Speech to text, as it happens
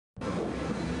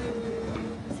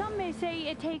they say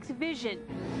it takes vision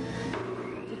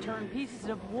to turn pieces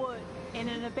of wood in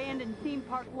an abandoned theme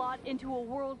park lot into a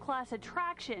world-class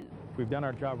attraction. If we've done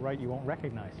our job right, you won't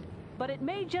recognize it. But it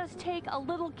may just take a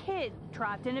little kid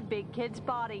trapped in a big kid's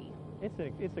body.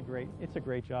 It's a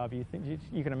great job. You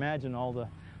can imagine all the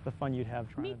fun you'd have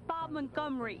trying. Meet Bob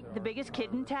Montgomery, the biggest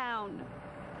kid in town.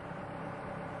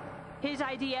 His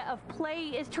idea of play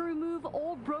is to remove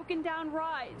old broken down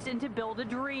rides and to build a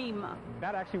dream.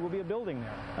 That actually will be a building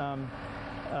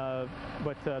there.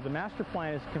 But the master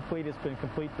plan is complete. It's been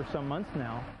complete for some months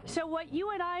now. So what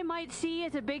you and I might see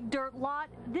as a big dirt lot,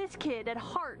 this kid at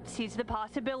heart sees the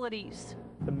possibilities.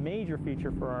 The major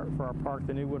feature for our park,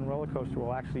 the new wooden roller coaster,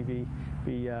 will actually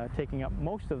be taking up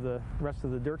most of the rest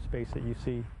of the dirt space that you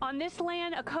see. On this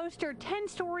land, a coaster 10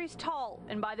 stories tall,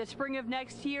 and by the spring of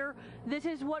next year, this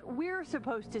is what we're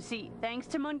supposed to see, thanks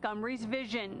to Montgomery's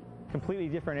vision. Completely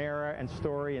different era and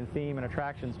story and theme and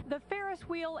attractions. The Ferris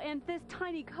wheel and this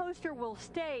tiny coaster will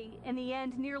stay. In the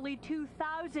end, nearly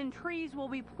 2,000 trees will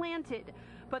be planted,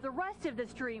 but the rest of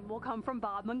this dream will come from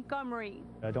Bob Montgomery.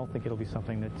 I don't think it'll be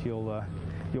something that you'll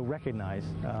recognize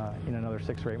in another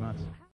 6 or 8 months.